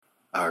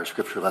Our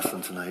scripture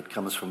lesson tonight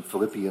comes from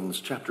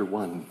Philippians chapter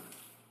 1.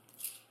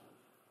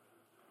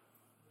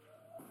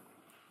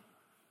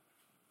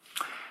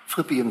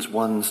 Philippians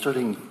 1,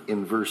 starting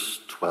in verse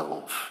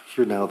 12.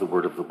 Hear now the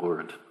word of the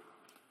Lord.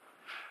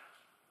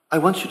 I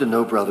want you to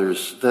know,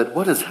 brothers, that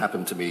what has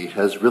happened to me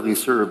has really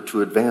served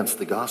to advance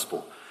the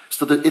gospel,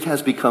 so that it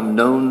has become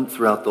known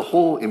throughout the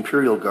whole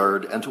imperial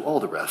guard and to all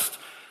the rest,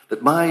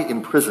 that my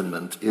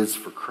imprisonment is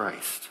for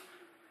Christ.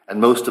 And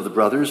most of the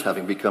brothers,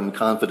 having become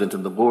confident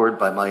in the Lord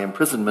by my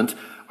imprisonment,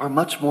 are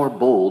much more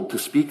bold to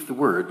speak the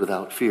word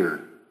without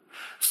fear.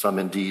 Some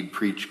indeed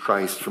preach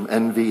Christ from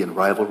envy and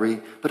rivalry,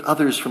 but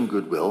others from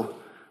goodwill.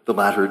 The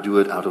latter do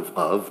it out of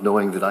love,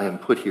 knowing that I am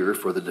put here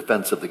for the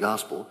defense of the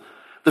gospel.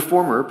 The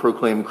former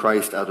proclaim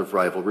Christ out of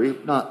rivalry,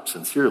 not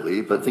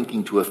sincerely, but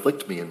thinking to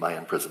afflict me in my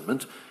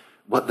imprisonment.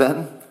 What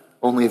then?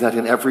 Only that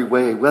in every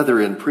way, whether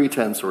in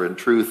pretense or in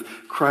truth,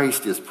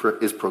 Christ is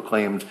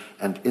proclaimed,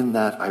 and in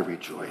that I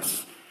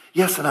rejoice.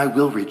 Yes, and I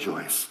will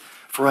rejoice,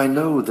 for I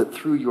know that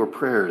through your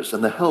prayers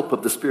and the help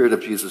of the Spirit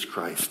of Jesus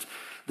Christ,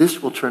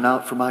 this will turn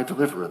out for my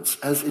deliverance,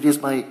 as it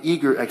is my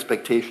eager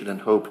expectation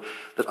and hope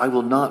that I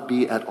will not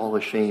be at all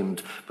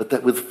ashamed, but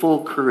that with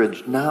full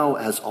courage, now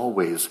as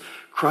always,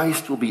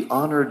 Christ will be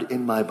honored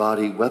in my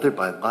body, whether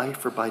by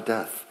life or by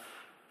death.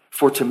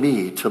 For to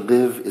me, to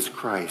live is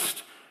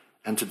Christ,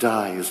 and to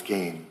die is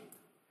gain.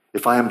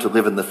 If I am to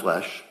live in the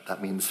flesh,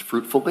 that means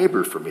fruitful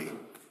labor for me.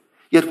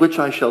 Yet which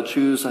I shall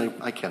choose,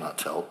 I cannot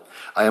tell.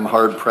 I am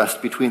hard pressed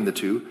between the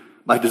two.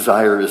 My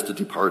desire is to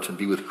depart and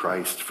be with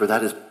Christ, for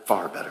that is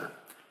far better.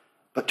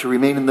 But to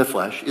remain in the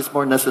flesh is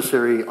more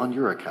necessary on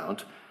your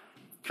account.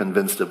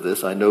 Convinced of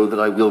this, I know that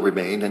I will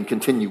remain and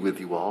continue with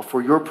you all for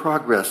your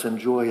progress and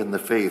joy in the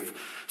faith,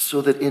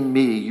 so that in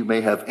me you may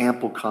have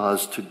ample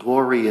cause to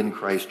glory in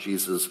Christ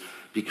Jesus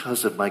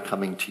because of my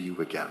coming to you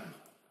again.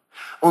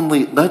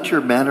 Only let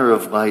your manner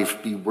of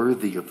life be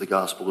worthy of the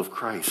gospel of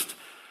Christ,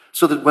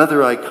 so that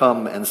whether I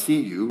come and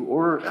see you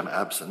or am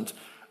absent,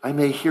 I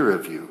may hear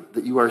of you,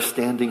 that you are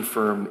standing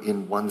firm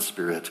in one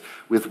spirit,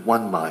 with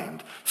one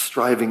mind,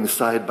 striving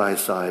side by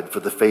side for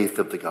the faith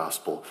of the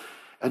gospel,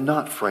 and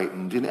not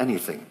frightened in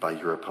anything by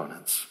your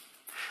opponents.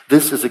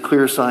 This is a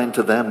clear sign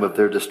to them of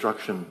their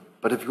destruction,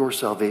 but of your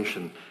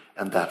salvation,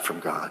 and that from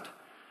God.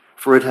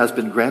 For it has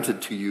been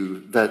granted to you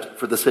that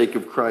for the sake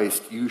of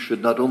Christ you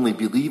should not only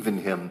believe in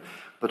him,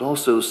 but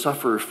also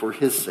suffer for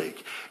his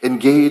sake,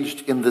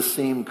 engaged in the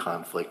same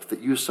conflict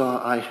that you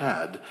saw I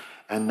had,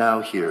 and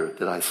now hear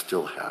that I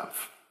still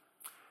have.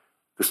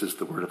 This is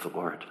the word of the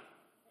Lord.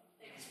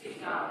 Thanks be to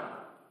God.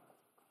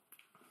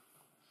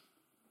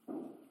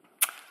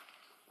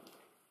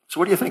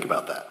 So what do you think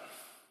about that?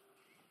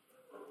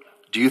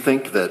 Do you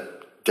think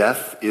that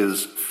death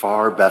is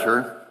far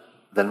better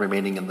than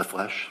remaining in the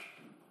flesh?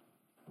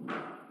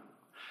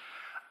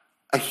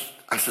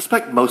 I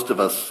suspect most of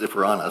us, if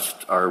we're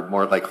honest, are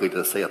more likely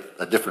to say it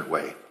a different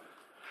way.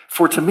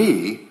 For to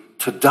me,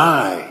 to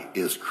die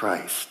is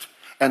Christ,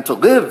 and to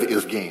live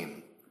is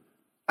gain.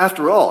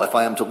 After all, if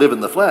I am to live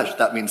in the flesh,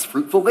 that means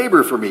fruitful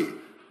labor for me.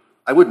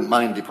 I wouldn't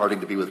mind departing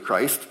to be with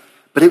Christ,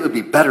 but it would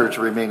be better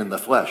to remain in the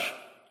flesh.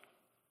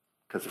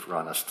 Because if we're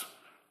honest,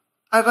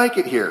 I like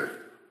it here,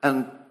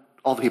 and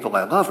all the people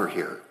I love are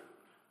here.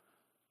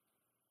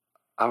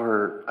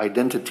 Our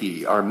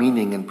identity, our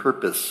meaning and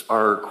purpose,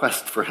 our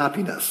quest for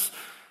happiness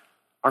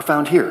are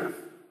found here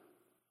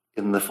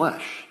in the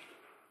flesh.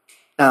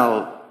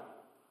 Now,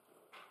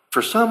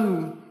 for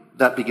some,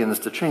 that begins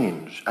to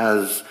change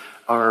as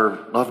our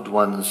loved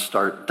ones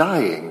start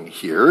dying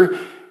here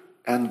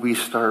and we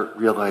start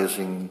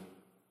realizing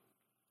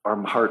our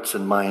hearts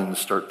and minds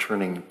start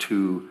turning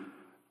to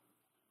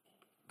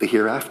the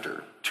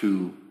hereafter,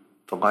 to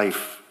the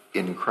life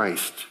in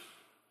Christ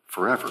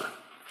forever.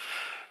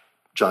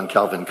 John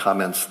Calvin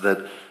comments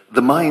that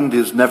the mind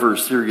is never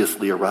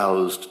seriously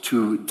aroused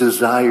to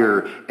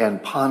desire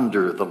and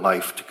ponder the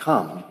life to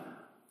come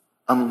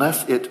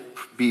unless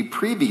it be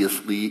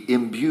previously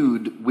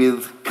imbued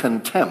with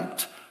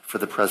contempt for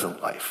the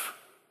present life.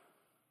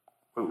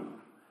 Whoa,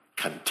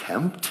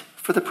 contempt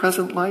for the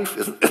present life?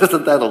 Isn't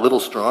that a little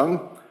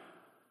strong?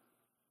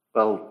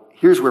 Well,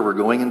 here's where we're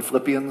going in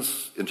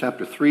Philippians. In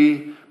chapter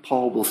 3,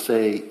 Paul will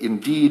say,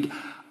 "Indeed,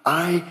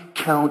 I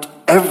count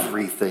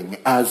everything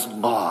as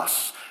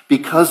loss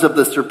because of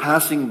the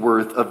surpassing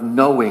worth of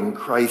knowing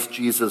Christ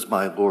Jesus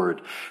my Lord.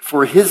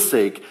 For his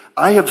sake,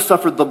 I have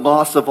suffered the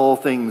loss of all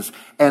things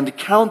and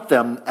count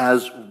them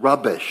as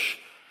rubbish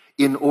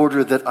in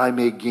order that I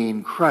may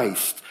gain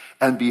Christ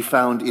and be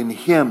found in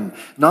him,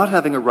 not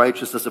having a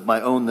righteousness of my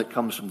own that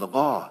comes from the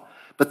law,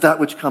 but that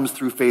which comes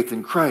through faith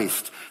in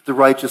Christ, the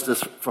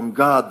righteousness from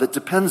God that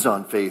depends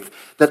on faith,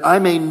 that I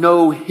may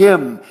know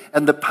him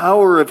and the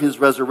power of his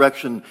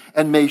resurrection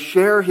and may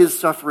share his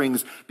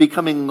sufferings,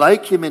 becoming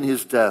like him in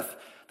his death,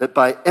 that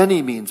by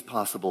any means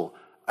possible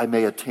I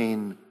may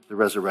attain the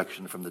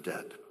resurrection from the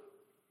dead."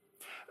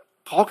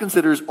 Paul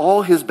considers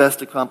all his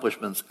best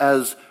accomplishments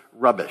as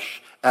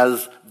rubbish,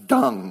 as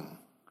dung,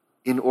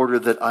 in order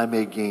that I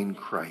may gain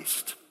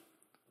Christ.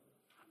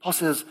 Paul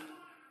says,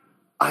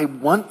 I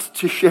want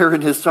to share in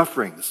his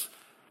sufferings,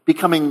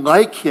 becoming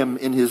like him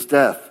in his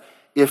death,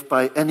 if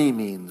by any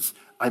means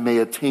I may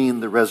attain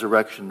the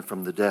resurrection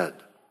from the dead.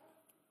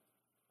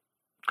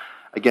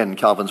 Again,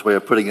 Calvin's way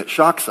of putting it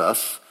shocks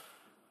us,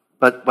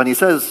 but when he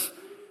says,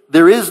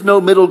 there is no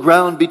middle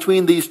ground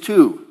between these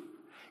two,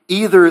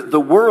 either the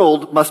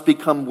world must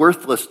become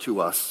worthless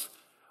to us,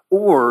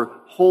 or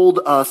hold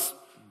us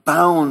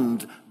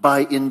bound by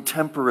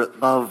intemperate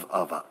love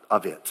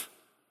of it.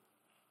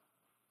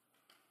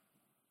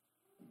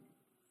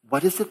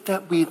 What is it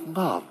that we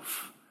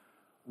love?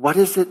 What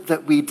is it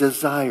that we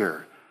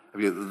desire? I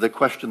mean, the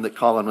question that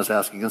Colin was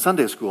asking in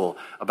Sunday school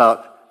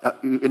about,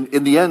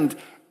 in the end,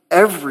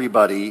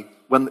 everybody,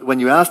 when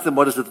you ask them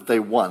what is it that they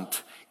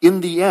want,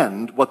 in the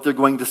end, what they're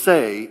going to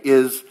say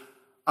is,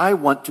 I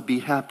want to be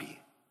happy.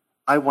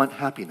 I want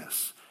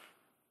happiness.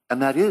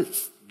 And that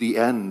is the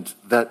end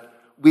that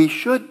we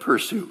should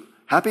pursue.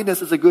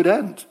 Happiness is a good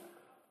end.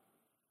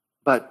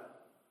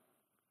 But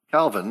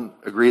Calvin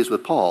agrees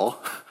with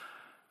Paul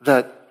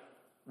that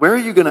where are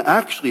you going to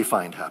actually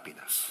find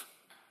happiness?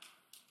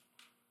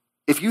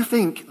 If you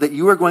think that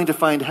you are going to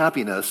find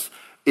happiness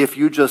if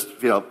you just,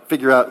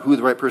 figure out who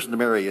the right person to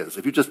marry is,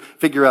 if you just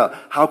figure out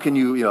how can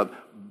you,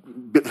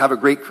 have a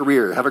great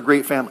career, have a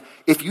great family,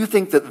 if you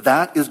think that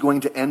that is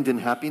going to end in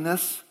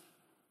happiness,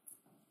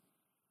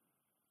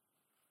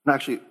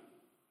 actually,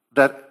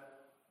 that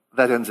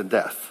ends in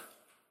death.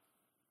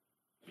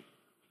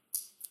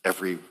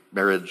 Every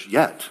marriage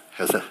yet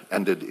has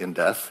ended in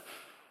death.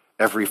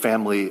 Every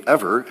family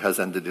ever has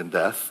ended in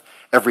death.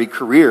 Every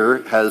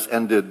career has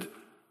ended,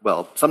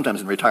 well,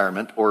 sometimes in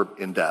retirement or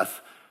in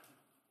death.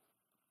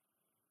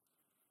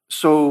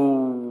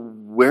 So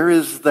where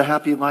is the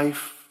happy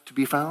life to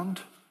be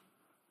found?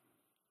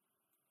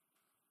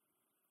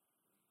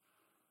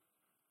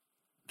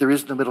 There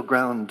is no middle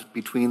ground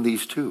between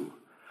these two.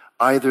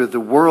 Either the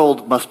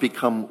world must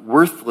become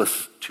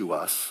worthless to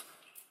us,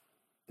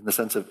 in the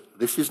sense of,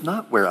 this is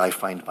not where I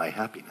find my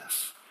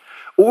happiness,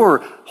 or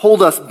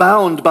hold us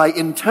bound by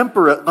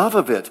intemperate love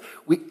of it.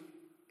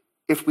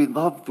 If we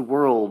love the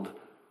world,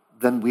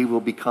 then we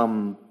will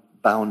become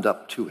bound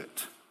up to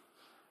it.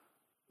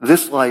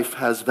 This life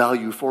has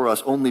value for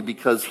us only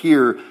because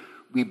here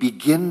we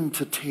begin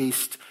to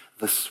taste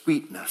the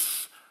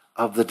sweetness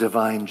of the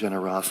divine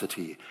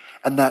generosity.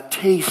 And that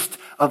taste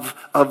of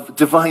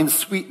divine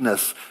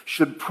sweetness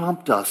should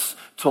prompt us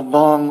to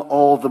long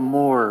all the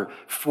more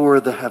for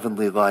the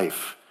heavenly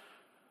life.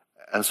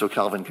 And so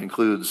Calvin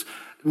concludes,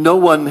 no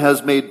one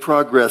has made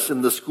progress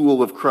in the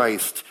school of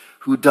Christ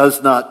who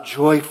does not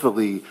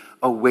joyfully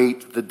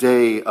await the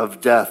day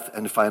of death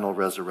and final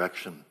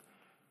resurrection.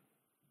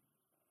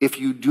 If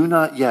you do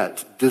not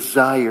yet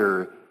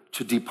desire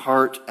to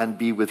depart and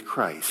be with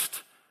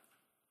Christ,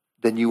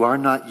 then you are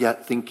not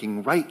yet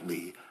thinking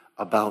rightly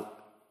about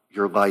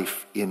your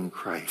life in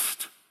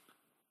Christ.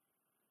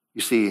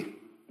 You see,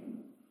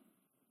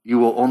 you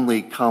will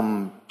only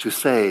come to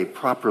say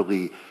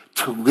properly,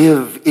 to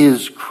live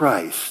is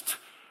Christ,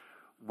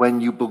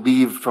 when you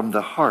believe from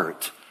the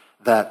heart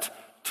that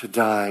to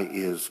die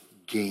is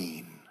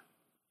gain.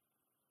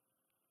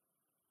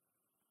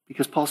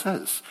 Because Paul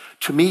says,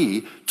 to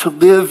me, to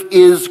live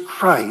is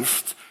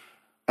Christ,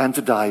 and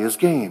to die is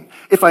gain.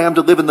 If I am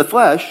to live in the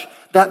flesh,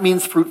 that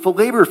means fruitful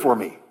labor for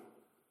me.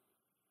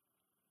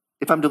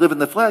 If I'm to live in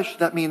the flesh,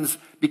 that means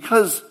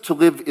because to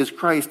live is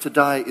Christ, to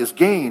die is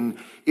gain,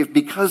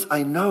 because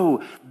I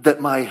know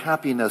that my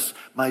happiness,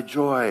 my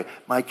joy,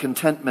 my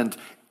contentment,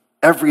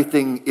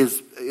 everything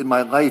is in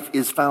my life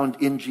is found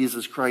in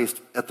Jesus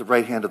Christ at the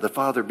right hand of the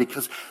Father,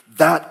 because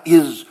that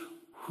is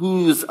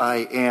whose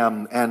I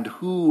am and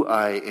who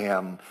I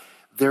am.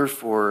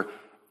 Therefore,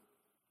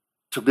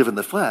 to live in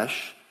the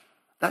flesh,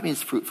 that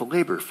means fruitful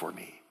labor for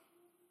me.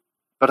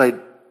 But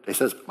it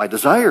says, my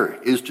desire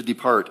is to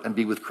depart and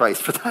be with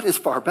Christ, for that is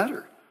far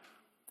better.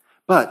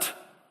 But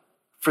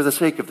for the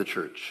sake of the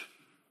church,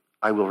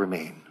 I will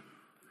remain.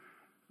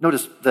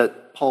 Notice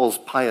that Paul's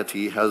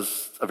piety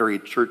has a very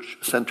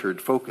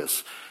church-centered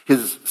focus.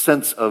 His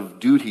sense of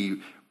duty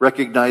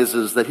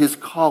recognizes that his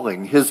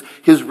calling, his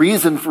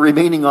reason for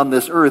remaining on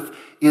this earth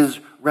is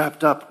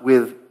wrapped up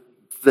with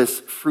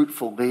this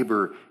fruitful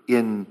labor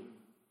in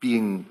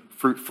being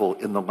fruitful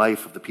in the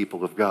life of the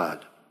people of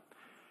God.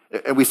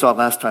 And we saw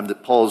last time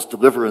that Paul's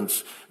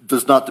deliverance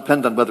does not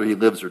depend on whether he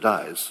lives or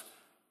dies.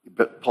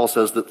 But Paul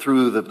says that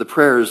through the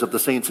prayers of the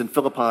saints in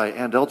Philippi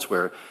and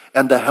elsewhere,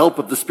 and the help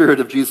of the Spirit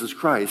of Jesus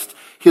Christ,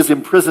 his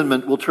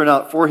imprisonment will turn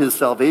out for his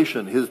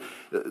salvation. His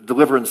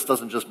deliverance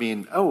doesn't just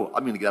mean, oh,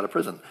 I'm going to get out of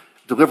prison.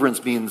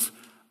 Deliverance means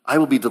I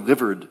will be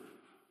delivered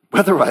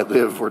whether I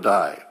live or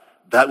die.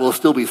 That will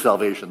still be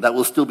salvation. That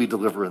will still be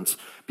deliverance,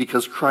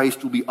 because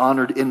Christ will be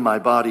honored in my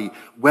body,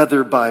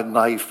 whether by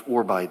life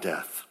or by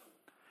death.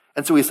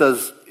 And so he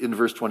says in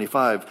verse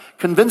 25,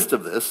 convinced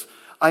of this,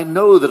 I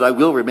know that I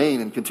will remain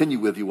and continue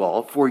with you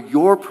all for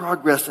your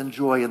progress and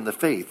joy in the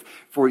faith,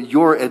 for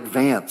your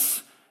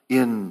advance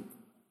in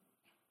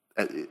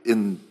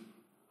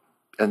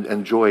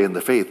joy in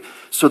the faith,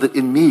 so that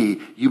in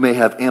me you may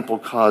have ample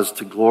cause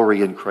to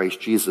glory in Christ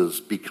Jesus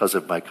because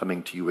of my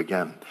coming to you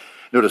again.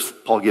 Notice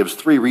Paul gives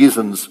 3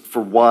 reasons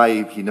for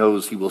why he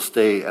knows he will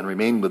stay and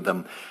remain with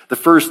them. The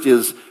first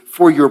is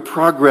for your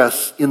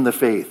progress in the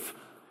faith.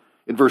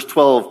 In verse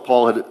 12,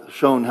 Paul had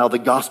shown how the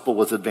gospel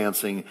was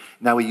advancing.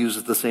 Now he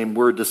uses the same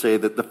word to say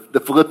that the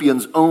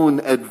Philippians' own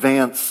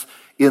advance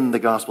in the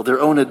gospel, their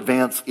own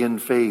advance in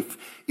faith,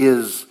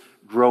 is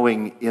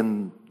growing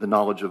in the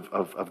knowledge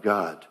of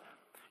God.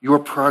 Your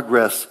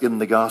progress in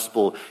the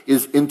gospel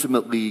is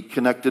intimately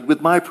connected with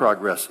my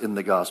progress in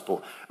the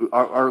gospel.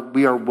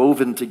 We are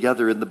woven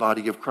together in the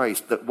body of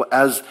Christ, that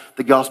as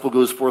the gospel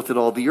goes forth in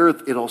all the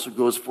earth, it also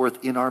goes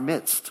forth in our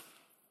midst.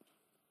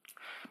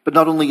 But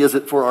not only is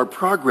it for our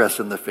progress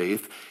in the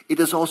faith,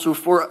 it is also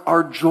for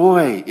our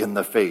joy in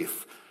the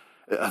faith.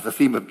 The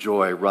theme of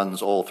joy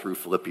runs all through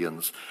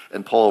Philippians,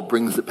 and Paul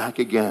brings it back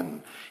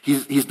again.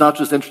 He's not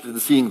just interested in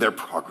seeing their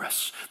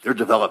progress, their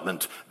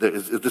development.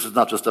 This is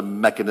not just a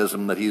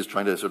mechanism that he's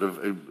trying to sort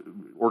of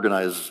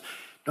organize.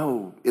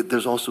 No,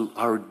 there's also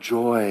our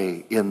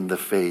joy in the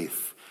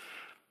faith.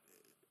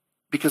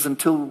 Because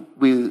until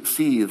we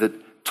see that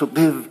to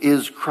live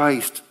is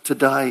Christ, to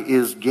die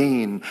is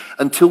gain,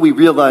 until we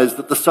realize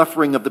that the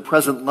suffering of the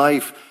present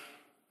life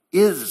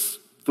is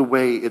the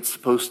way it's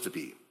supposed to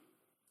be,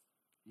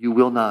 you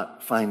will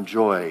not find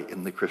joy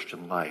in the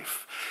Christian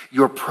life.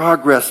 Your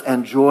progress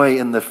and joy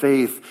in the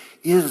faith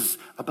is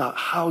about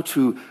how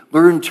to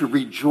learn to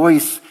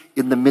rejoice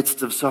in the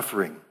midst of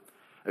suffering.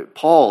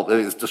 Paul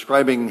is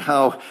describing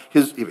how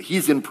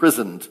he's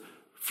imprisoned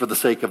for the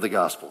sake of the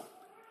gospel.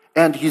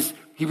 And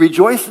he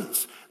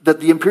rejoices that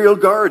the imperial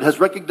guard has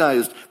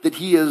recognized that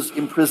he is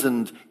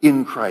imprisoned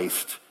in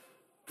Christ.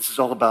 This is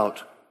all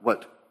about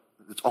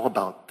it's all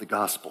about the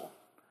gospel.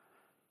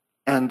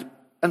 And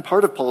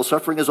part of Paul's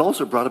suffering is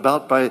also brought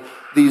about by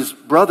these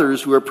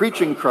brothers who are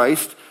preaching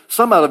Christ,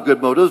 some out of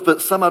good motives,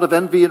 but some out of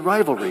envy and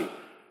rivalry.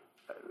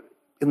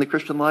 In the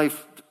Christian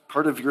life,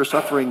 part of your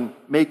suffering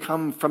may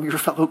come from your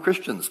fellow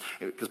Christians.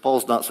 Because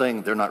Paul's not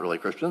saying they're not really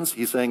Christians.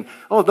 He's saying,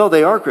 oh, no,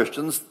 they are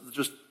Christians,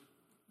 just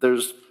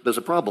there's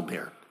a problem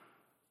here.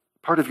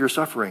 Part of your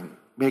suffering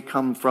may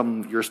come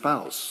from your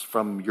spouse,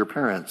 from your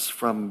parents,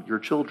 from your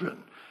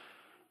children.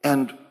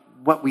 And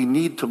what we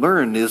need to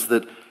learn is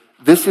that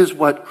this is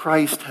what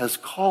Christ has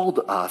called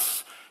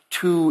us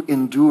to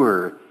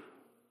endure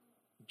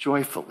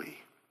joyfully.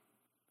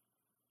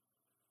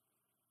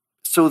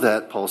 So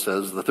that, Paul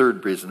says, the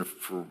third reason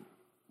for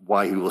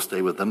why he will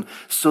stay with them,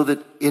 so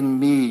that in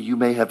me you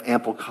may have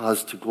ample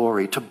cause to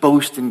glory, to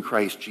boast in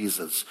Christ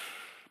Jesus.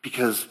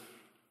 Because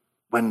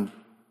when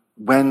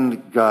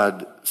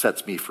God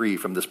sets me free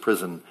from this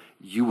prison,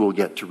 you will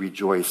get to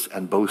rejoice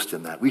and boast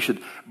in that. We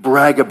should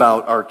brag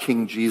about our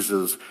King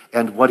Jesus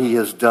and what he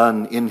has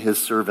done in his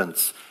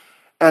servants.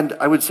 And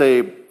I would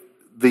say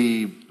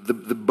the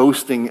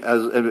boasting,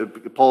 as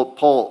Paul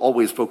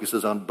always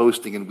focuses on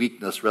boasting in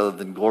weakness rather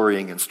than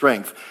glorying in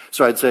strength.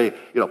 So I'd say,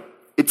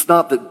 it's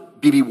not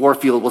that B.B.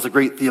 Warfield was a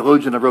great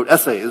theologian and wrote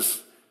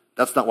essays.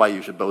 That's not why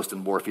you should boast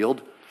in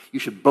Warfield. You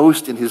should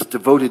boast in his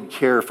devoted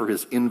care for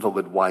his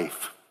invalid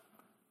wife.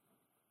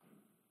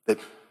 That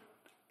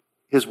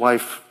his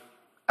wife,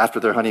 after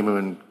their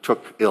honeymoon,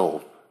 took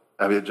ill.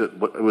 I mean, it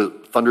was a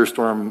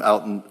thunderstorm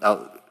out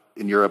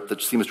in Europe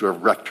that seems to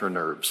have wrecked her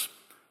nerves.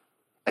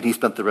 And he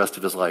spent the rest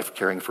of his life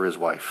caring for his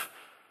wife.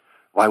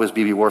 Why was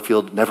B.B.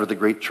 Warfield never the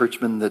great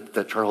churchman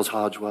that Charles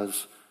Hodge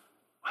was?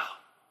 Well,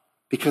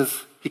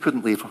 because he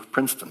couldn't leave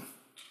Princeton.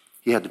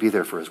 He had to be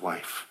there for his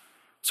wife.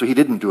 So he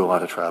didn't do a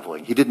lot of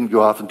traveling. He didn't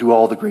go off and do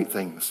all the great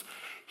things.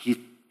 He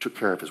took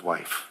care of his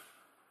wife.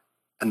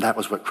 And that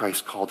was what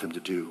Christ called him to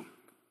do.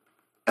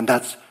 And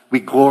we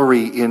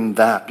glory in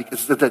that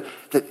because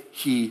that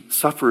he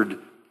suffered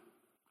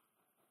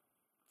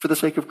for the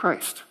sake of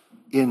Christ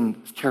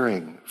in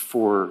caring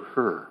for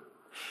her.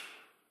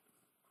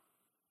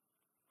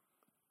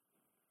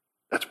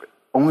 That's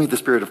only the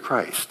Spirit of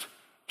Christ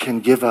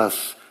can give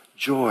us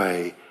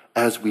joy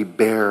as we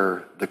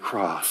bear the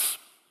cross.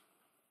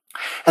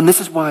 And this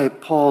is why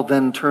Paul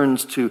then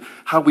turns to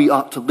how we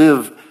ought to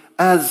live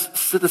as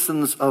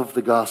citizens of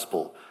the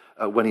gospel.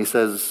 When he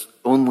says,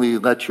 only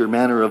let your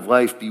manner of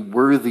life be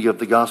worthy of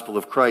the gospel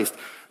of Christ.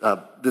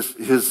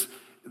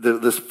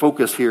 This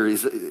focus here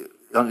is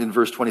in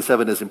verse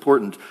 27 is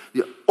important.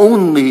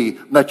 Only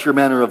let your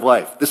manner of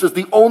life. This is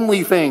the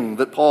only thing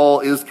that Paul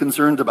is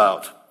concerned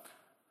about.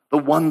 The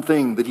one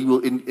thing that he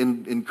will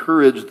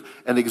encourage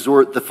and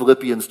exhort the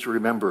Philippians to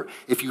remember.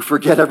 If you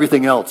forget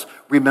everything else,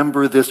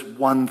 remember this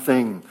one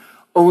thing.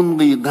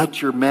 Only let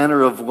your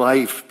manner of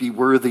life be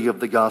worthy of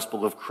the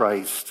gospel of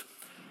Christ.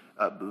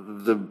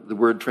 The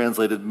word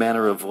translated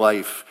manner of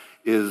life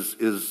is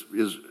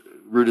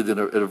rooted in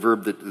a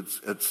verb that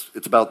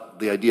it's about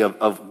the idea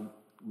of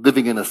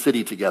living in a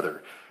city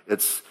together.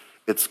 It's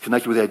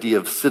connected with the idea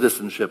of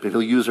citizenship. And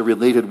he'll use a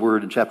related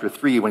word in chapter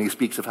 3 when he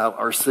speaks of how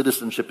our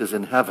citizenship is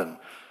in heaven.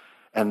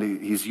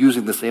 And he's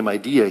using the same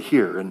idea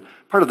here. And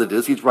part of it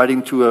is he's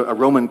writing to a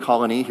Roman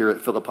colony here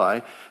at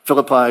Philippi.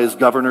 Philippi's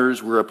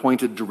governors were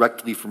appointed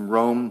directly from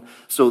Rome.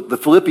 So the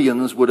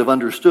Philippians would have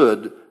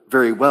understood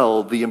very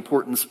well the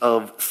importance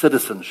of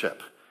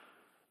citizenship.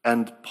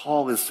 And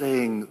Paul is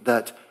saying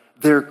that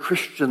their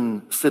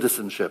Christian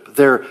citizenship,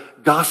 their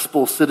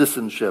gospel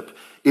citizenship,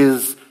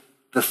 is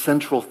the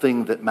central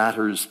thing that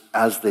matters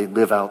as they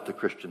live out the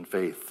Christian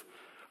faith.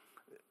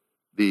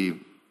 The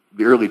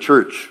early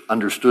church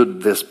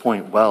understood this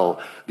point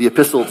well. The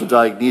epistle to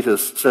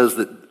Diognetus says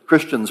that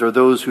Christians are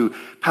those who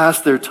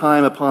pass their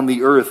time upon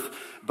the earth,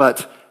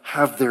 but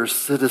have their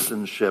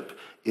citizenship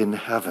in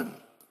heaven.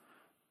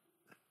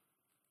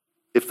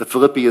 If the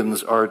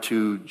Philippians are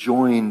to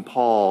join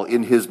Paul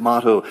in his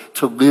motto,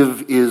 to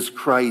live is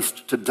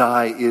Christ, to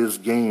die is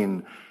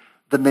gain,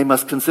 then they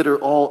must consider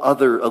all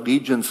other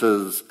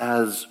allegiances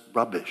as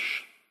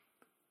rubbish.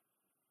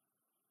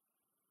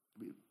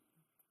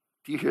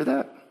 Do you hear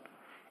that?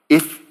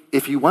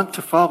 If you want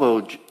to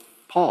follow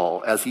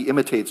Paul as he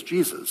imitates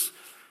Jesus,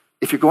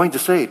 if you're going to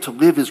say to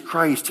live is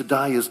Christ, to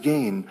die is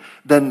gain,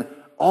 then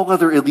all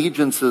other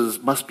allegiances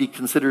must be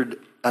considered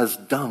as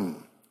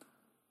dung.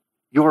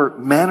 Your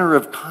manner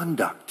of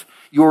conduct,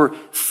 your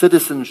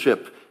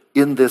citizenship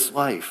in this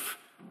life,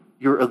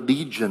 your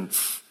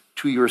allegiance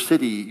to your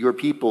city, your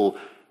people,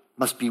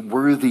 must be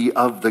worthy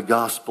of the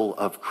gospel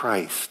of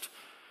Christ.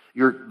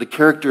 The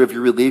character of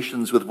your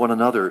relations with one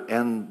another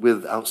and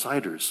with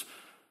outsiders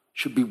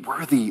should be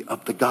worthy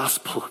of the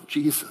gospel of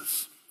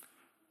Jesus.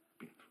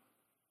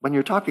 When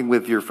you're talking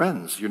with your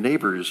friends, your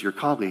neighbors, your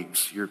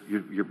colleagues, your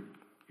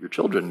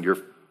children,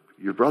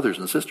 your brothers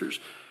and sisters,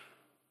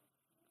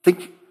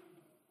 think,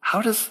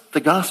 how does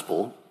the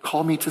gospel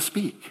call me to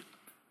speak?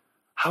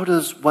 How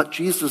does what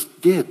Jesus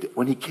did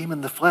when he came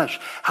in the flesh,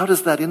 how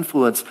does that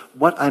influence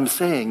what I'm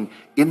saying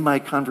in my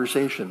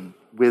conversation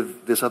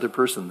with this other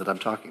person that I'm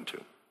talking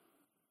to?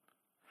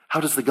 How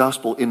does the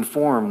gospel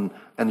inform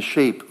and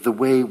shape the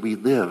way we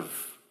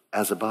live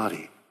as a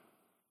body?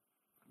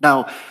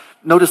 Now,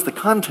 notice the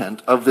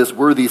content of this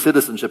worthy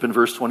citizenship in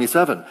verse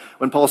 27,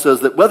 when Paul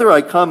says that whether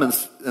I come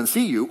and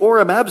see you or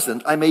am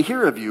absent, I may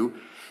hear of you,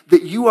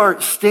 that you are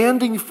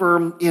standing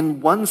firm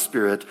in one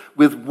spirit,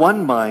 with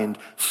one mind,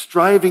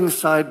 striving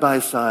side by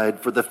side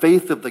for the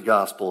faith of the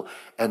gospel,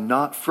 and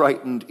not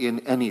frightened in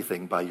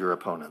anything by your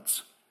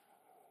opponents.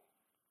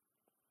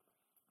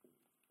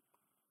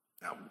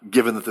 Now,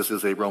 given that this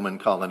is a Roman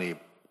colony,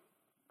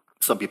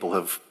 some people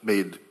have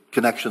made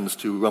connections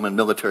to Roman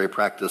military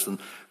practice, and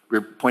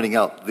we're pointing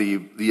out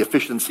the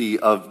efficiency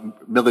of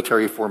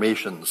military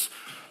formations,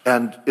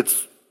 and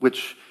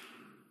which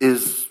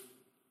is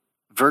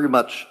very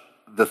much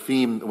the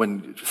theme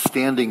when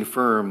standing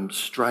firm,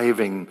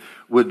 striving,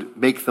 would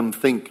make them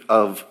think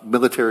of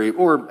military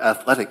or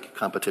athletic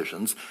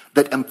competitions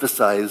that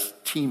emphasize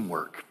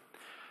teamwork.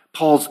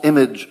 Paul's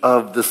image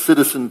of the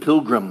citizen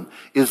pilgrim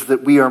is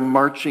that we are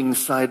marching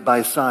side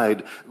by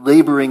side,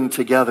 laboring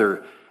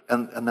together,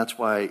 and that's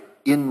why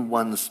in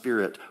one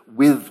spirit,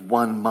 with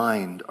one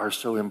mind are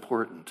so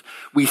important.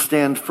 We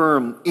stand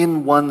firm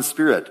in one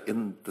spirit,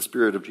 in the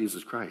spirit of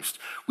Jesus Christ.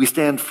 We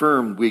stand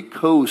firm, we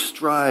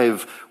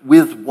co-strive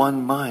with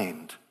one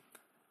mind.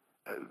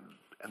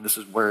 And this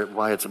is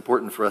why it's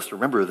important for us to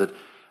remember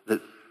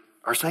that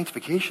our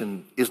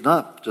sanctification is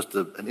not just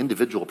an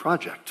individual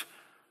project.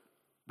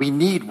 We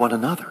need one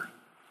another.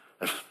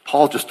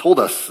 Paul just told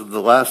us in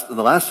the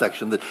last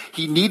section that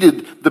he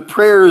needed the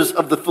prayers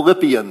of the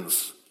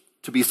Philippians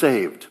to be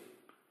saved.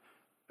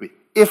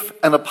 If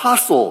an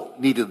apostle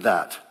needed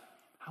that,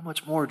 how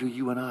much more do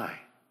you and I?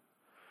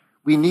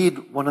 We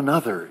need one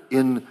another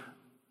in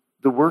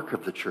the work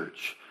of the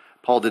church.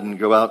 Paul didn't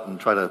go out and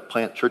try to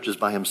plant churches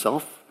by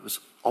himself. It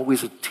was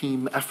always a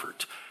team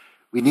effort.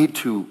 We need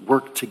to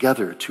work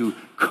together, to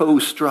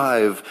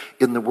co-strive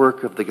in the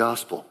work of the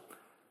gospel.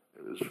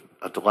 It was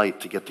a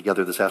delight to get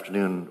together this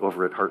afternoon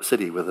over at Heart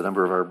City with a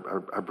number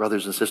of our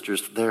brothers and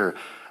sisters there,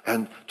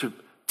 and to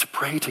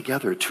pray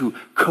together, to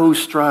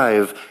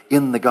co-strive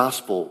in the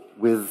gospel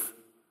with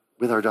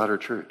our daughter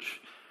church.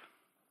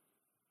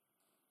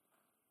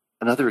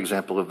 Another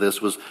example of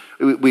this was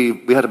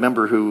we had a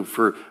member who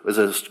was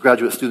a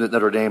graduate student at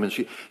Notre Dame, and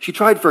she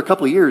tried for a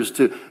couple of years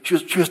she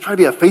was trying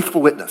to be a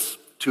faithful witness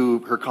to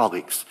her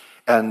colleagues.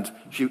 And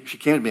she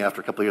came to me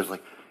after a couple of years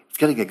like, it's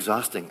getting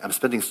exhausting. I'm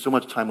spending so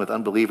much time with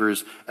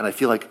unbelievers, and I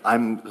feel like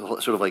I'm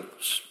sort of like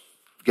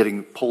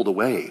getting pulled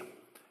away.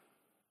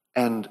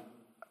 And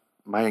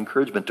my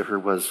encouragement to her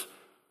was,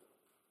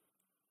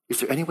 is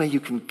there any way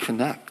you can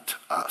connect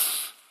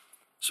us?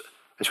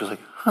 And she was like,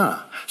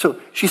 So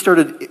she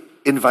started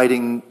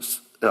inviting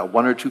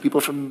one or two people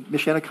from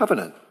Michiana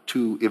Covenant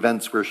to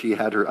events where she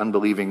had her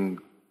unbelieving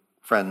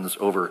friends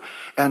over.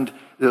 And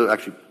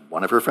actually,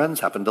 one of her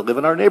friends happened to live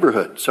in our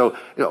neighborhood. So,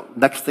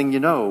 next thing you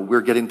know,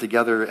 we're getting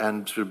together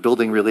and sort of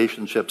building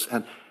relationships.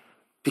 And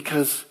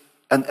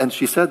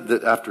she said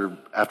that after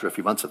a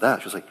few months of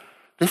that, she was like,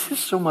 this is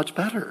so much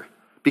better.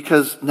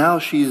 Because now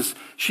she's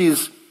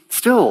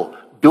still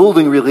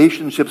building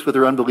relationships with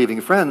her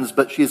unbelieving friends,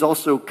 but she's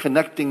also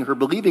connecting her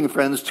believing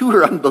friends to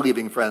her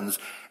unbelieving friends.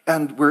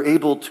 And we're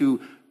able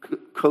to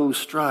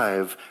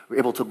co-strive, we're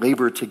able to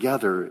labor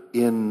together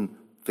in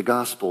the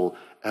gospel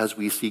as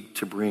we seek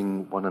to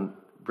bring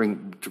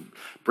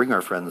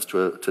our friends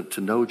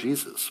to know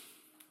Jesus.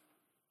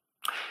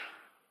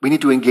 We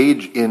need to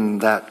engage in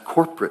that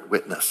corporate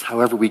witness,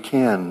 however we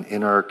can,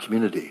 in our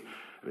community,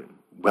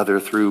 whether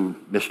through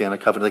Michiana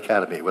Covenant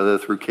Academy, whether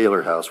through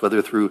Kaler House,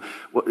 whether through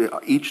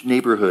each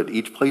neighborhood,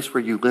 each place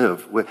where you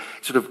live.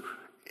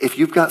 If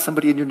you've got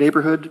somebody in your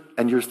neighborhood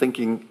and you're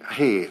thinking,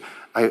 "Hey,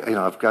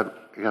 I've got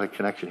a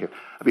connection here."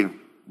 I mean,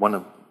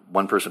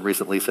 one person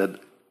recently said,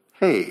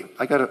 "Hey,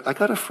 I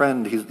got a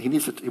friend.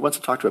 He wants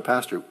to talk to a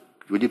pastor.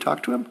 Would you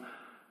talk to him?"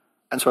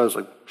 And so I was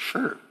like,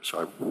 "Sure."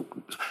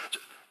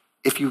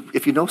 If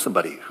you know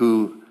somebody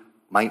who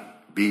might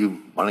be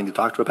wanting to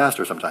talk to a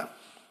pastor sometime,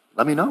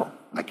 let me know.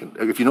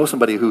 If you know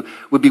somebody who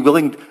would be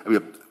willing.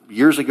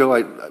 Years ago,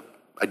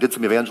 I did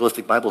some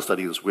evangelistic Bible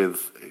studies where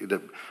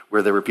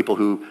there were people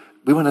who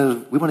we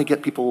want to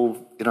get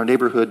people in our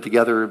neighborhood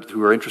together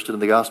who are interested in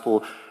the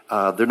gospel.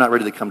 They're not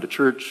ready to come to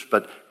church,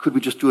 but could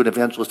we just do an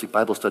evangelistic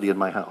Bible study in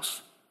my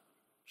house?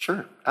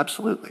 Sure,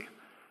 absolutely.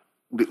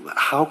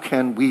 How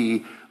can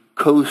we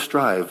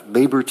co-strive,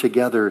 labor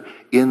together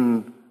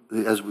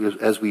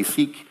as we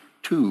seek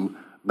to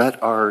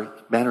let our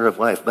manner of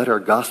life, let our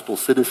gospel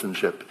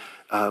citizenship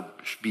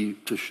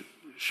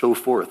show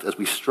forth as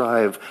we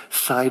strive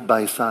side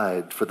by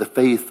side for the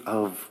faith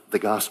of the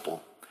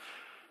gospel.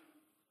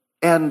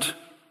 And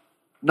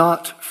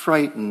not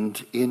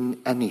frightened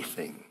in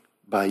anything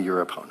by your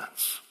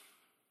opponents.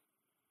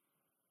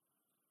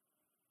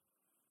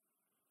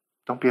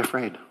 Don't be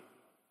afraid.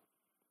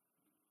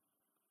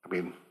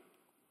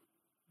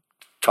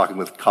 Talking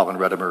with Colin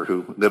Redimer,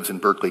 who lives in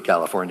Berkeley,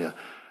 California.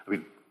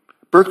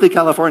 Berkeley,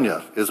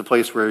 California is a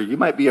place where you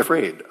might be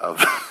afraid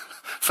of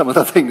some of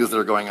the things that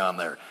are going on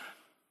there.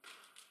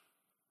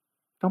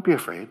 Don't be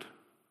afraid.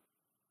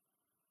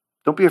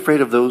 Don't be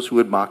afraid of those who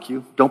would mock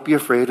you. Don't be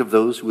afraid of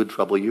those who would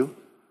trouble you.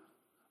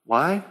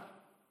 Why?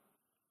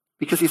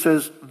 Because he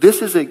says,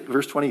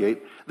 verse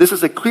 28, this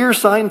is a clear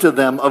sign to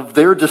them of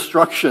their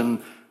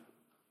destruction.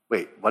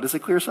 Wait, what is a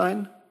clear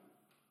sign?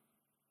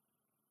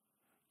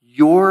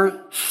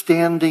 You're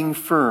standing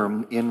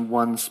firm in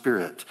one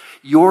spirit.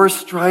 You're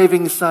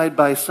striving side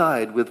by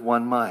side with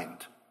one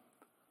mind.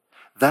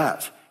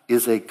 That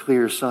is a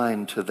clear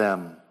sign to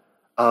them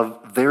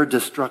of their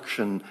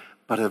destruction,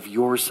 but of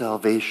your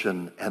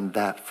salvation, and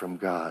that from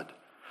God.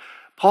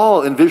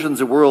 Paul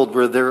envisions a world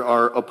where there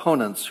are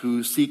opponents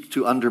who seek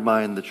to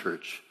undermine the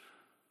church.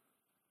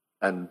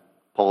 And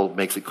Paul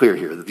makes it clear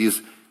here that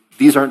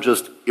these aren't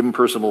just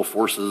impersonal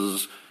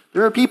forces.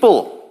 There are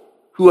people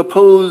who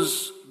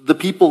oppose the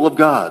people of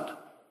God.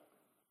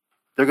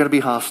 They're going to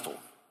be hostile.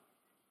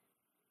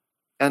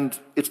 And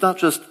it's not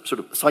just sort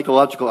of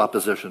psychological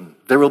opposition.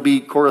 There will be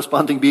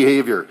corresponding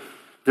behavior.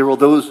 There will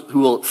those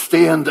who will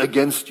stand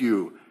against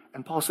you.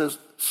 And Paul says,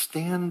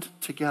 stand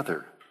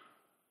together.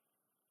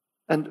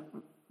 And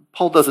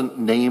Paul doesn't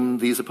name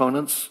these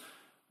opponents,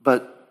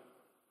 but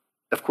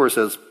of course,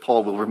 as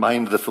Paul will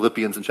remind the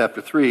Philippians in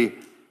chapter 3,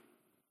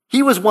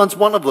 he was once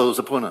one of those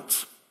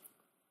opponents.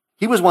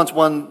 He was once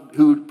one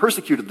who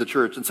persecuted the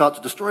church and sought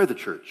to destroy the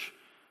church.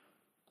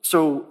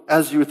 So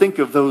as you think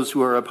of those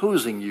who are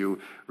opposing you,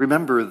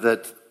 remember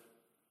that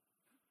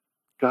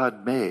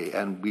God may,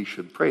 and we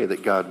should pray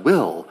that God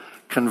will,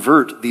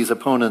 convert these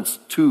opponents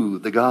to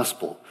the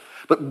gospel.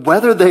 But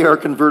whether they are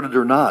converted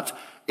or not,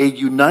 a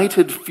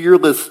united,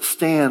 fearless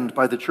stand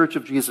by the Church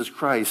of Jesus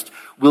Christ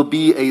will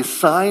be a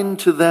sign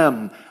to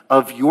them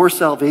of your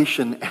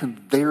salvation and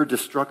their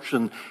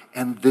destruction,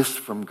 and this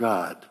from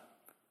God.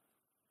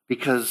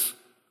 Because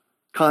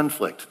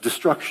conflict,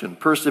 destruction,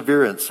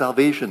 perseverance,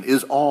 salvation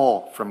is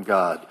all from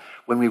God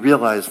when we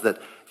realize that,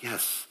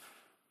 yes,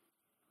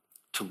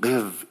 to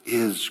live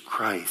is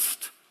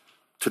Christ,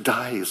 to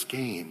die is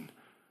gain.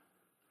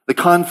 The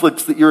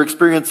conflicts that you're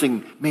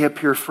experiencing may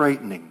appear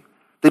frightening.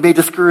 They may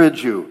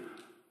discourage you,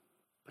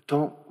 but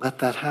don't let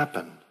that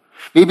happen.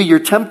 Maybe you're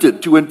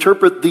tempted to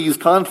interpret these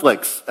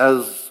conflicts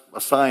as a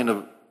sign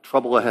of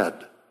trouble ahead,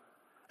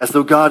 as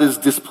though God is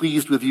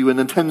displeased with you and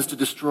intends to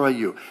destroy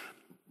you.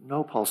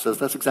 No, Paul says,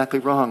 that's exactly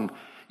wrong.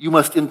 You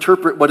must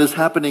interpret what is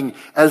happening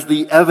as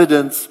the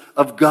evidence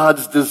of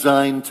God's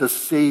design to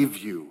save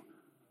you.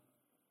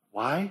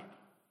 Why?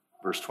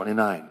 Verse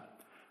 29.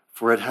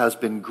 For it has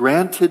been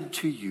granted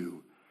to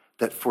you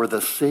that for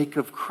the sake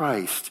of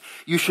Christ,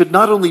 you should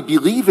not only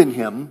believe in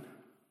him,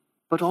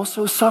 but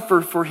also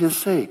suffer for his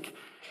sake,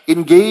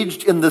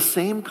 engaged in the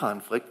same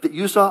conflict that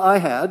you saw I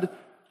had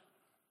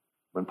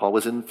when Paul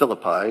was in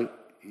Philippi.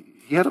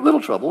 He had a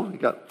little trouble. He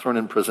got thrown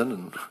in prison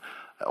and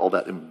all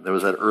that. There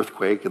was that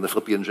earthquake and the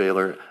Philippian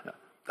jailer.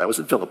 That was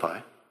in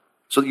Philippi.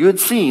 So you had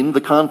seen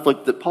the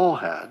conflict that Paul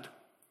had.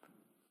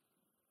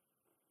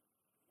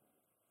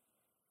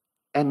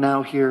 And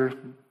now here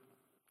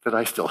that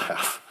I still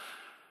have.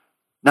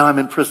 Now I'm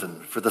in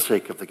prison for the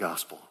sake of the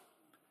gospel.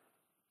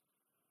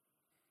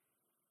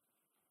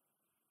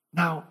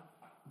 Now,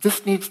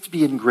 this needs to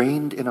be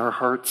ingrained in our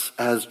hearts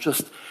as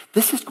just,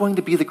 this is going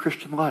to be the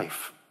Christian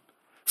life.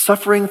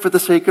 Suffering for the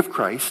sake of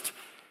Christ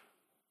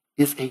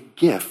is a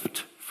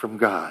gift from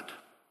God.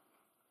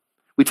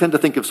 We tend to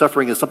think of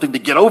suffering as something to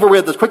get over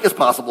with as quick as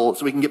possible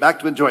so we can get back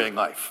to enjoying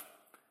life.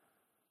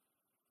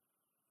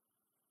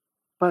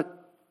 But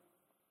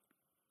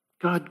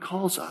God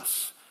calls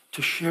us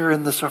to share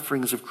in the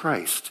sufferings of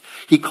Christ.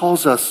 He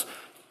calls us,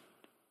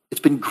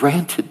 it's been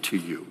granted to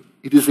you.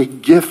 It is a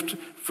gift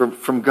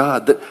from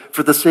God that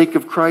for the sake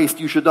of Christ,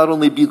 you should not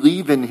only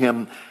believe in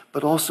him,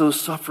 but also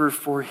suffer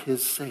for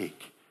his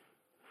sake.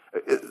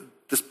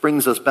 This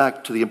brings us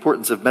back to the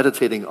importance of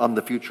meditating on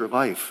the future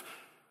life,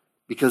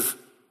 because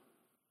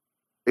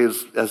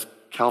as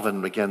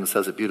Calvin again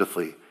says it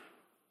beautifully,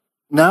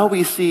 now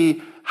we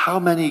see how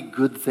many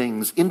good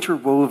things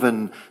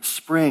interwoven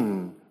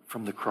spring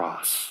from the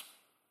cross.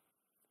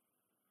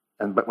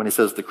 But when he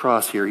says the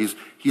cross here,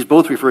 he's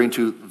both referring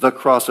to the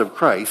cross of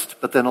Christ,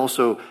 but then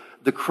also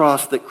the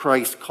cross that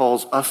Christ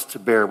calls us to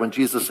bear. When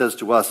Jesus says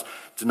to us,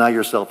 deny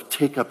yourself,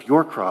 take up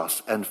your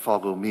cross and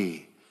follow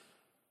me.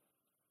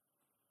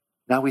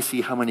 Now we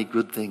see how many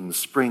good things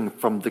spring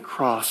from the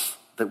cross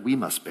that we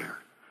must bear.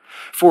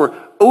 For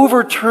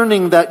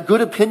overturning that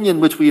good opinion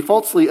which we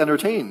falsely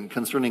entertain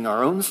concerning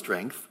our own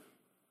strength,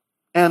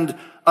 and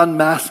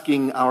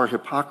unmasking our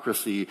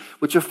hypocrisy,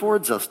 which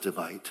affords us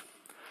delight,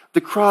 the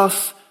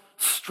cross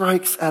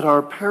strikes at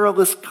our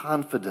perilous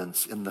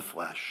confidence in the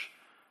flesh.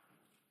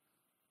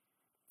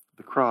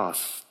 The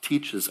cross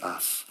teaches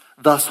us,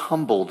 thus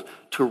humbled,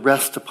 to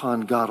rest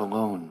upon God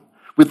alone,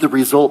 with the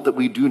result that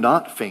we do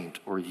not faint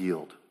or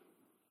yield.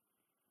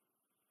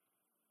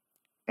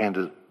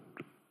 And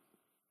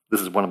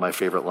this is one of my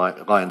favorite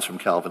lines from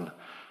Calvin.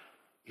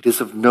 It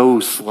is of no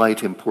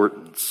slight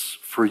importance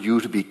for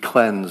you to be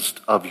cleansed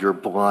of your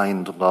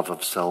blind love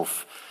of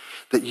self,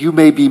 that you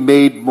may be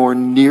made more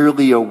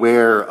nearly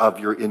aware of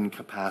your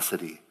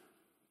incapacity.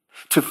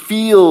 To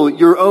feel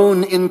your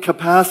own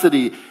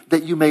incapacity,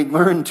 that you may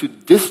learn to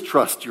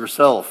distrust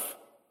yourself.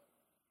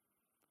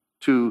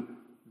 To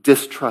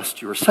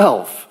distrust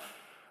yourself,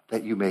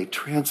 that you may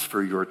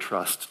transfer your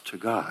trust to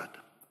God.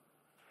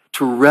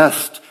 To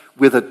rest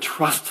with a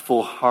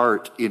trustful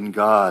heart in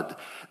God,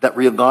 that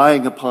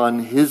relying upon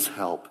his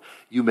help,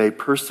 you may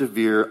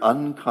persevere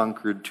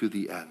unconquered to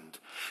the end.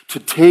 To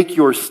take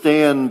your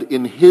stand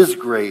in his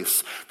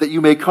grace, that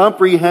you may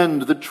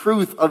comprehend the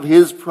truth of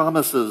his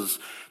promises,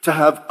 to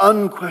have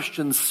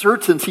unquestioned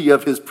certainty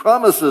of his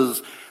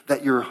promises,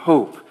 that your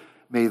hope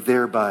may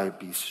thereby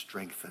be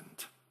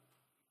strengthened.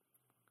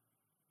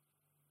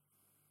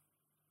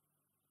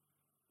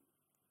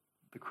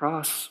 The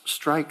cross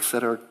strikes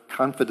at our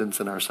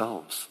confidence in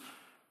ourselves.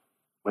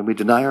 When we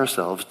deny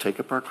ourselves, take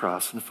up our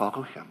cross, and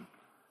follow him,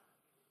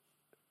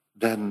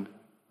 then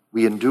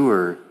we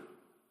endure,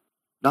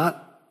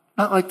 not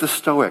like the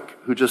Stoic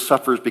who just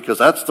suffers because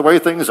that's the way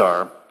things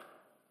are.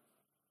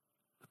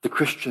 The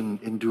Christian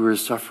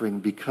endures suffering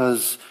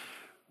because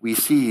we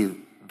see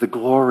the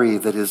glory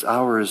that is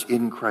ours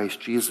in Christ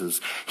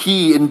Jesus.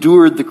 He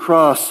endured the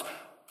cross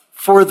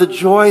for the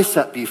joy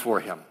set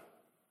before him.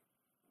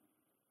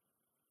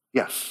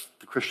 Yes,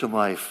 the Christian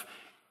life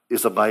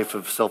is a life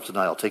of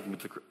self-denial, taking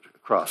the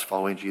cross,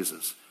 following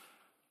Jesus.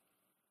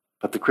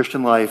 But the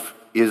Christian life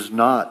is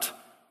not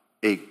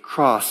a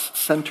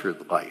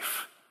cross-centered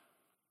life.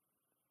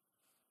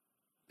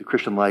 The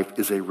Christian life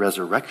is a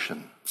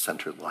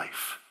resurrection-centered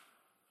life.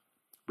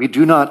 We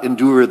do not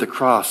endure the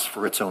cross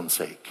for its own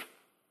sake.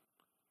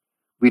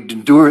 We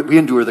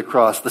endure the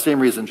cross the same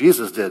reason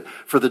Jesus did,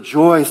 for the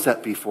joy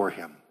set before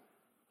him.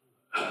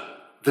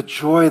 The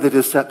joy that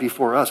is set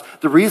before us.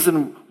 The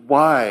reason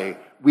why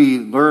we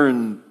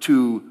learn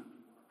to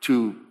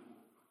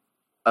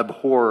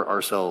abhor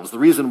ourselves, the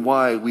reason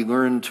why we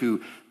learn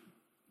to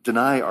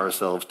deny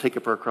ourselves, take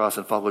up our cross,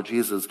 and follow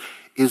Jesus,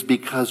 is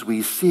because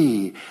we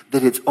see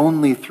that it's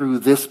only through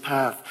this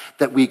path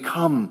that we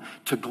come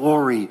to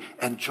glory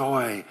and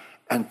joy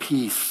and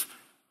peace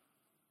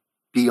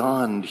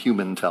beyond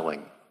human telling.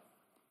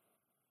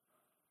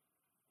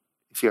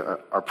 You see,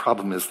 our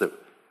problem is that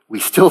we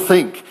still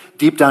think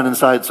deep down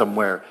inside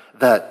somewhere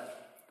that,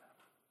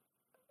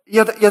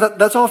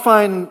 that's all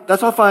fine.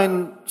 That's all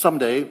fine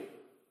someday.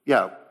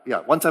 Yeah.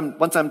 Once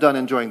I'm done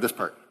enjoying this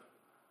part.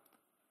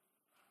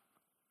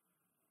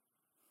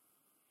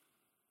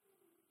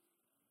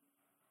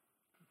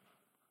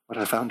 What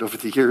I found over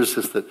the years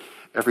is that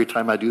every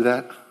time I do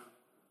that,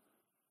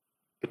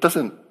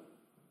 I'm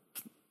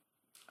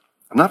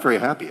not very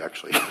happy,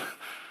 actually.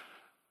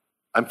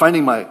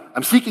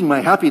 I'm seeking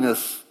my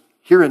happiness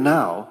here and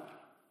now.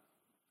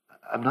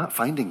 I'm not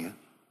finding it.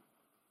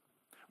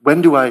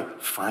 When do I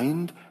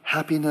find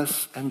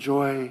happiness and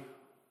joy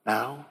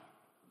now?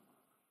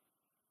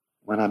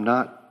 When I'm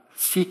not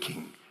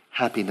seeking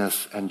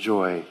happiness and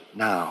joy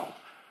now,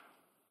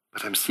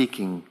 but I'm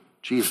seeking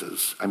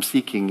Jesus. I'm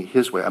seeking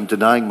his way. I'm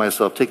denying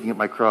myself, taking up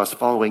my cross,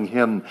 following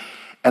him.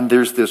 And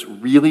there's this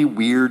really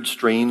weird,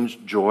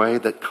 strange joy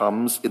that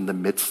comes in the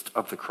midst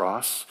of the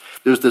cross.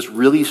 There's this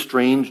really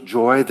strange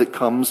joy that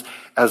comes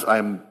as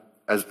I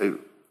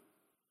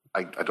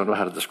don't know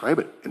how to describe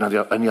it in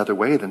any other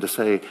way than to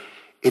say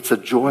it's a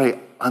joy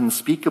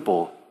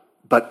unspeakable,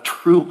 but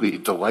truly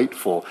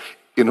delightful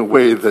in a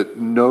way that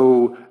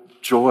no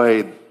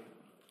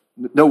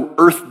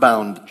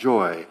earthbound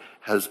joy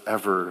has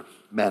ever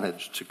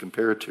managed to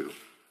compare to.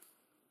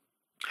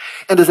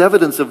 And as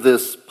evidence of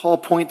this, Paul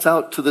points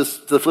out to the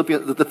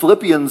Philippians that the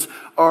Philippians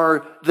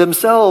are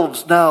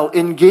themselves now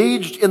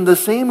engaged in the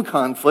same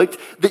conflict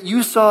that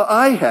you saw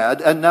I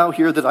had and now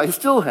hear that I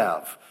still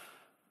have.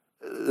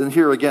 And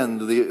here again,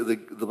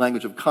 the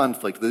language of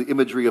conflict, the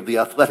imagery of the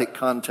athletic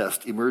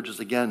contest emerges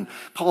again.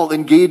 Paul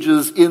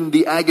engages in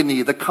the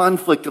agony, the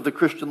conflict of the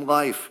Christian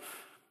life.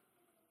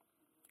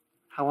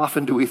 How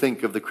often do we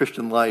think of the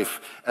Christian life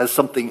as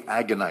something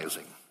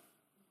agonizing?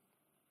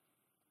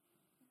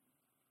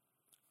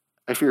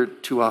 I fear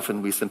too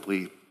often we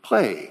simply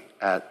play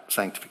at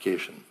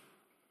sanctification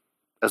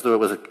as though it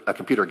was a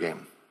computer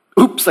game.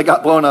 Oops, I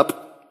got blown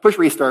up. Push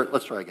restart.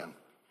 Let's try again.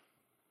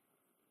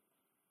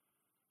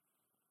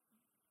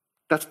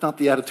 That's not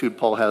the attitude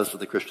Paul has to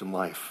the Christian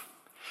life.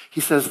 He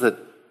says that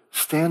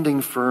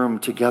standing firm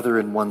together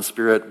in one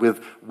spirit,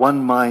 with one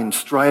mind,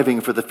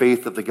 striving for the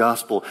faith of the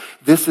gospel,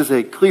 this is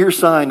a clear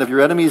sign of your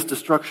enemy's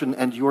destruction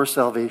and your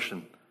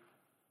salvation.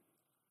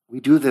 We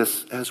do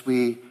this as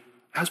we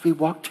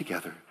walk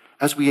together,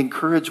 as we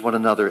encourage one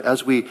another,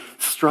 as we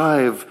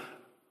strive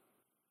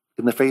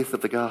in the faith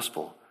of the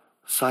gospel,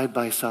 side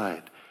by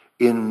side,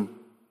 in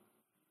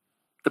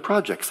the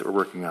projects that we're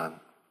working on.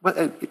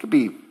 It could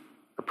be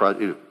a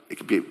project. It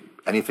could be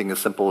anything as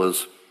simple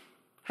as,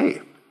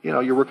 hey,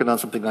 you're working on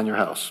something on your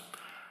house.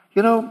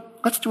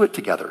 Let's do it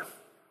together.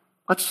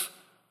 Let's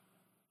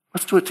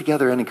do it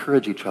together and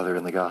encourage each other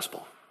in the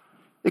gospel.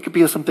 It could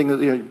be something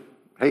that,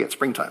 hey, it's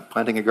springtime,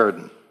 planting a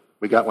garden.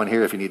 We got one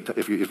here if you need,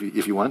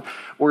 if you want,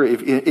 or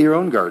if in your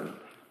own garden.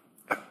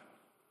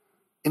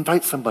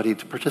 Invite somebody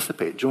to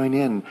participate, join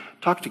in,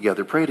 talk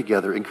together, pray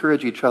together,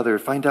 encourage each other,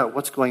 find out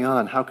what's going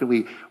on. How can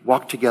we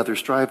walk together,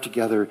 strive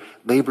together,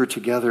 labor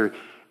together?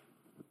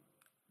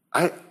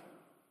 I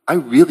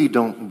really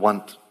don't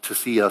want to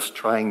see us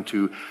trying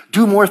to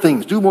do more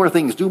things.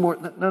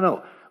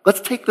 No. Let's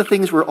take the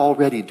things we're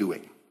already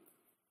doing.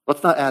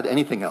 Let's not add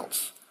anything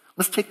else.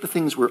 Let's take the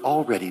things we're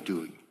already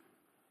doing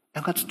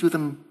and let's do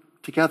them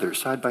together,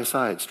 side by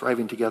side,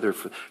 striving together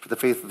for the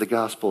faith of the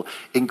gospel,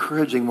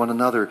 encouraging one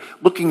another,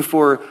 looking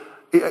for,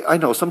 I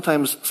know,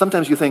 sometimes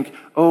you think,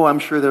 oh, I'm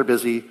sure they're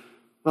busy.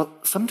 Well,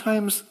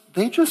 sometimes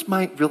they just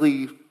might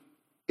really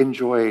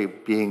enjoy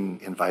being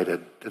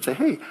invited and say,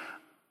 hey,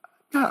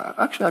 yeah,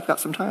 actually, I've got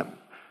some time.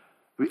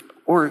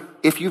 Or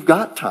if you've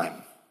got time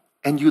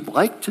and you'd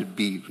like to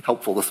be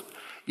helpful,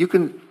 you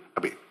can,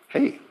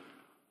 hey,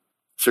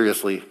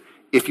 seriously,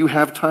 if you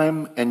have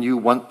time and you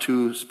want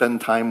to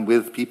spend time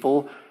with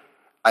people,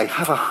 I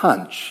have a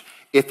hunch.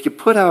 If you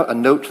put out a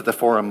note to the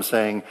forum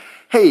saying,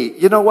 hey,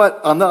 you know what,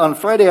 on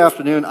Friday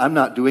afternoon, I'm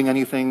not doing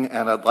anything,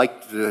 and I'd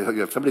like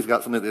to, if somebody's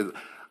got something,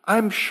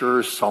 I'm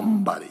sure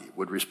somebody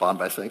would respond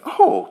by saying,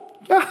 oh,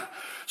 yeah.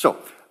 So,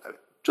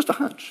 just a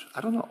hunch.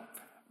 I don't know.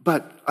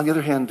 But on the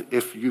other hand,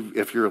 if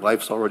your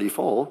life's already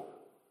full,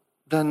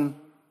 then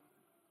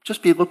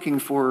just be looking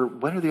for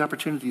when are the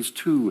opportunities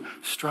to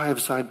strive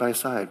side by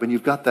side. When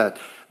you've got that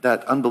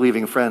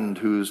unbelieving friend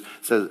who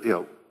says,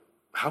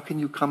 how can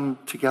you come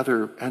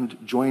together and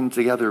join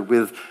together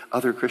with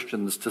other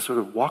Christians to sort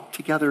of walk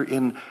together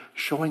in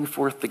showing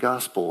forth the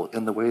gospel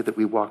in the way that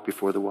we walk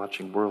before the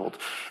watching world?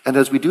 And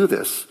as we do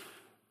this,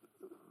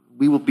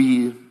 we will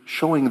be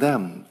showing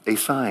them a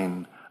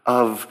sign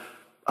of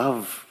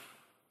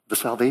the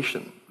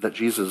salvation that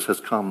Jesus has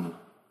come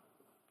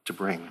to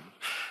bring.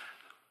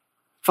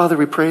 Father,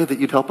 we pray that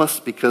you'd help us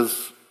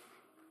because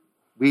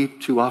we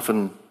too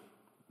often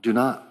do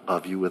not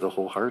love you with a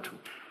whole heart.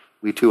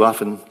 We too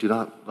often do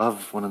not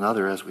love one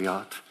another as we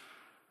ought.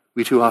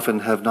 We too often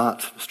have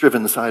not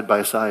striven side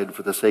by side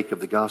for the sake of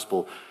the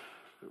gospel.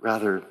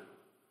 Rather,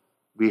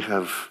 we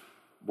have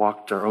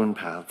walked our own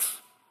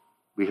paths.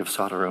 We have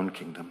sought our own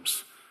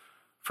kingdoms.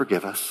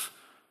 Forgive us.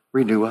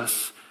 Renew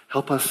us.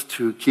 Help us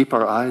to keep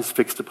our eyes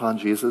fixed upon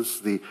Jesus,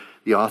 the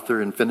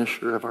author and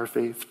finisher of our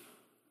faith.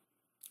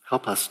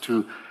 Help us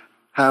to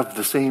have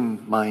the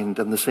same mind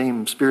and the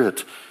same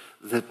spirit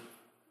that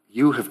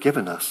you have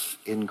given us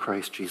in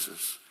Christ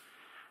Jesus.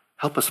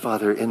 Help us,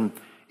 Father,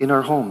 in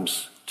our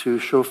homes to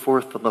show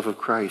forth the love of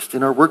Christ,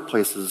 in our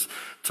workplaces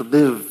to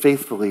live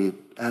faithfully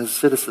as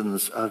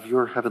citizens of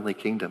your heavenly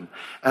kingdom,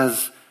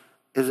 as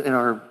in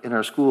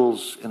our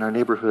schools, in our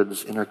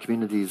neighborhoods, in our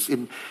communities.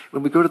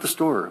 When we go to the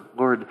store,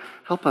 Lord,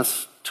 help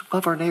us to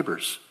love our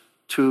neighbors,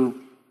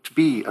 to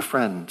be a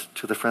friend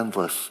to the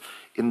friendless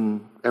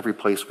in every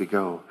place we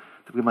go,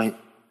 that we might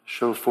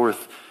show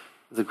forth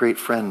the great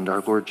friend,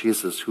 our Lord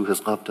Jesus, who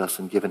has loved us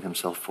and given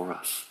himself for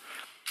us.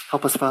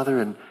 Help us, Father,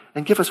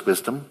 and give us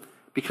wisdom,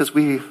 because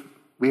we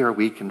are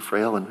weak and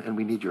frail, and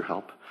we need your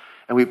help.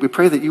 And we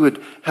pray that you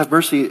would have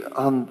mercy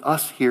on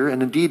us here,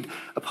 and indeed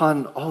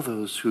upon all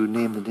those who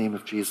name the name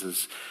of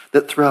Jesus,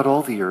 that throughout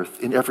all the earth,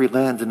 in every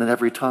land and in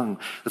every tongue,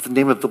 that the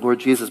name of the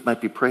Lord Jesus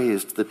might be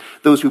praised, that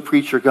those who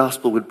preach your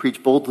gospel would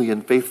preach boldly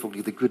and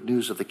faithfully the good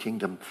news of the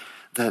kingdom,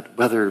 that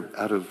whether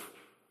out of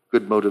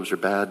good motives or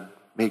bad,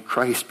 may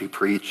Christ be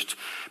preached.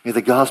 May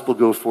the gospel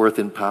go forth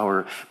in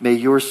power. May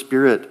your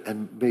spirit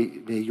and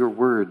may your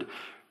word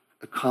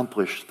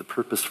accomplish the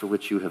purpose for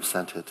which you have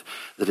sent it,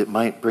 that it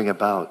might bring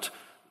about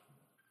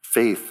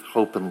faith,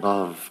 hope, and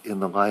love in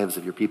the lives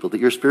of your people. That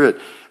your Spirit,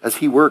 as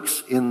he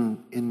works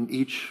in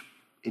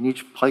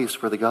each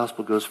place where the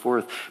gospel goes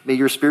forth, may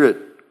your Spirit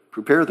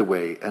prepare the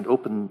way and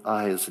open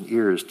eyes and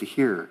ears to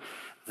hear,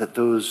 that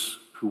those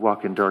who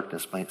walk in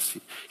darkness might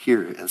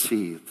hear and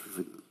see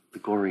the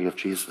glory of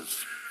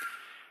Jesus.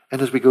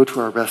 And as we go to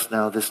our rest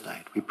now this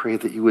night, we pray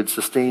that you would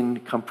sustain,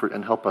 comfort,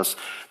 and help us,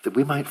 that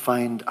we might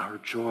find our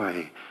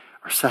joy,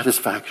 our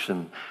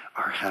satisfaction,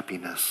 our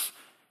happiness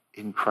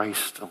in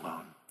Christ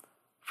alone.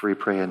 For we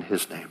pray in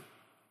his name.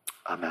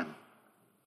 Amen.